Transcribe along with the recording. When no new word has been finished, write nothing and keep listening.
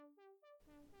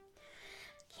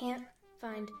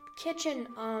mind. Kitchen,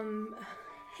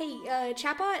 hey,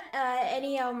 CHATBOT,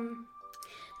 any,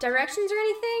 directions or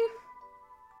anything?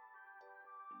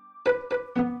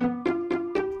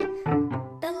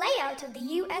 The layout of the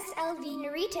USLV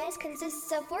Naritas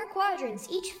consists of 4 quadrants,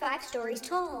 each 5 stories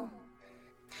tall.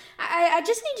 I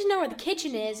just need to know where the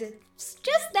kitchen is. It's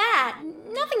just that.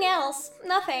 Nothing else.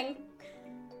 Nothing.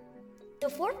 The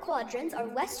 4 quadrants are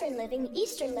Western Living,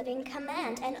 Eastern Living,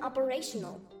 Command, and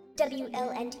Operational. W,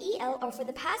 L, and EL are for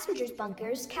the passengers'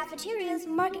 bunkers, cafeterias,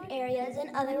 market areas,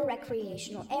 and other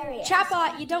recreational areas.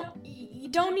 CHATBOT, you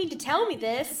don't need to tell me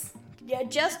this.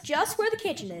 Just where the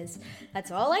kitchen is.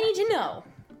 That's all I need to know.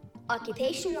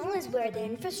 Occupational is where the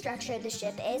infrastructure of the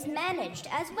ship is managed,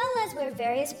 as well as where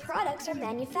various products are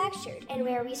manufactured, and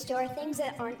where we store things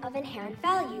that aren't of inherent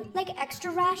value, like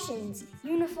extra rations,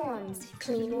 uniforms,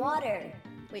 clean water.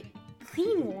 Wait,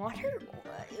 clean water?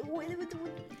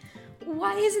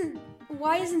 Why isn't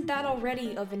that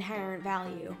already of inherent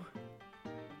value?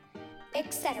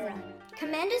 Etc.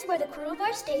 Command is where the crew of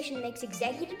our station makes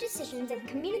executive decisions and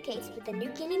communicates with the New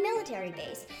Guinea military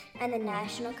base and the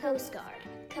National Coast Guard.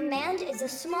 Command is the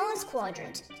smallest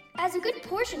quadrant, as a good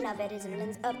portion of it is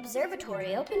an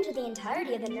observatory open to the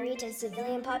entirety of the Narita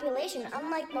civilian population,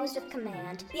 unlike most of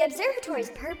Command. The observatory's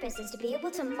purpose is to be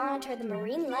able to monitor the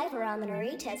marine life around the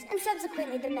Naritas and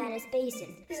subsequently the Manus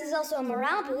Basin. This is also a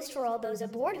morale boost for all those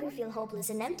aboard who feel hopeless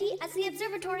and empty, as the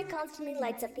observatory constantly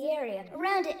lights up the area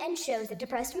around it and shows the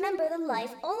depressed member the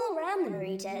life all around the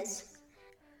Naritas.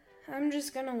 I'm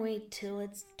just gonna wait till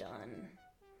it's done.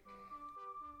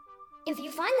 If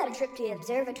you find that a trip to the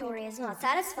observatory is not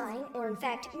satisfying, or in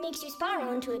fact makes you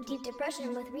spiral into a deep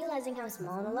depression with realizing how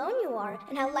small and alone you are,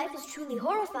 and how life is truly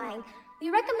horrifying, we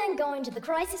recommend going to the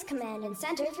Crisis Command and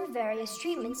Center for various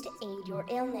treatments to aid your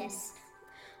illness.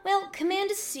 Well, Command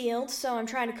is sealed, so I'm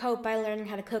trying to cope by learning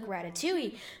how to cook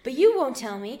ratatouille, but you won't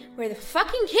tell me where the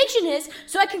fucking kitchen is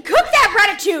so I can cook that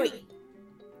ratatouille!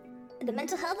 The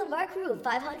mental health of our crew of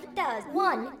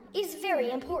 500,001 is very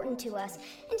important to us,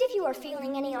 and if you are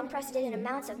feeling any unprecedented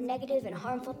amounts of negative and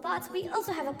harmful thoughts, we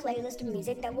also have a playlist of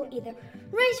music that will either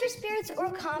raise your spirits or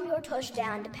calm your tush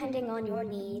down, depending on your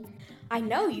needs. I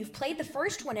know you've played the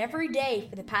first one every day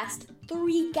for the past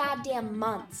 3 goddamn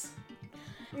months.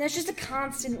 And there's just a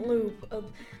constant loop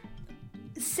of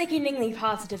sickeningly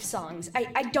positive songs.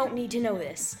 I don't need to know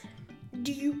this.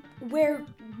 Where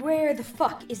the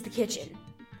fuck is the kitchen?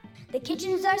 The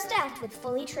kitchens are staffed with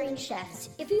fully trained chefs.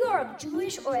 If you are of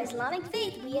Jewish or Islamic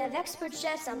faith, we have expert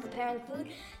chefs on preparing food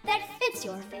that fits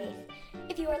your faith.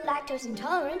 If you are lactose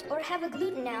intolerant or have a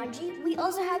gluten allergy, we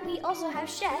also have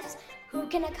chefs who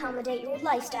can accommodate your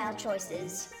lifestyle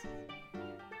choices.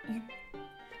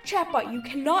 CHATBOT, you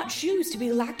cannot choose to be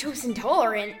lactose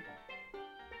intolerant.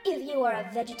 If you are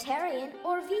a vegetarian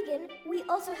or vegan, we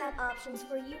also have options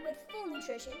for you with full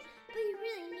nutrition, but you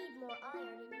really need more iron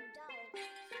in your diet.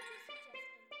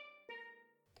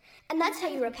 And that's how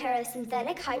you repair a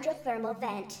synthetic hydrothermal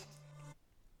vent.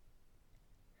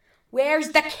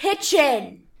 Where's the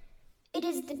kitchen? It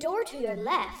is the door to your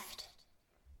left.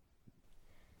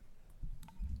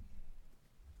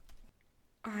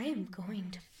 I am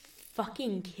going to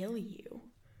fucking kill you.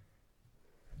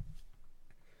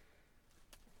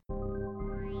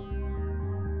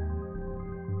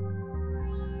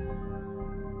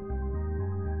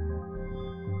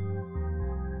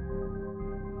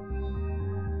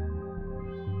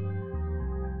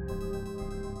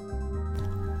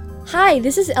 Hi,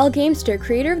 this is Elle Gamester,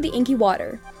 creator of The Inky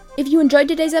Water. If you enjoyed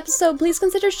today's episode, please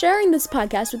consider sharing this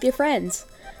podcast with your friends.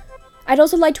 I'd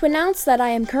also like to announce that I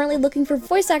am currently looking for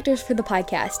voice actors for the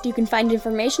podcast. You can find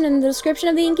information in the description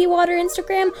of the Inky Water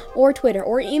Instagram or Twitter,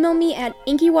 or email me at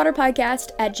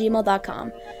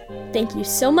inkywaterpodcast@gmail.com. Thank you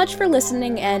so much for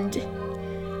listening, and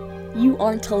you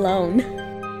aren't alone.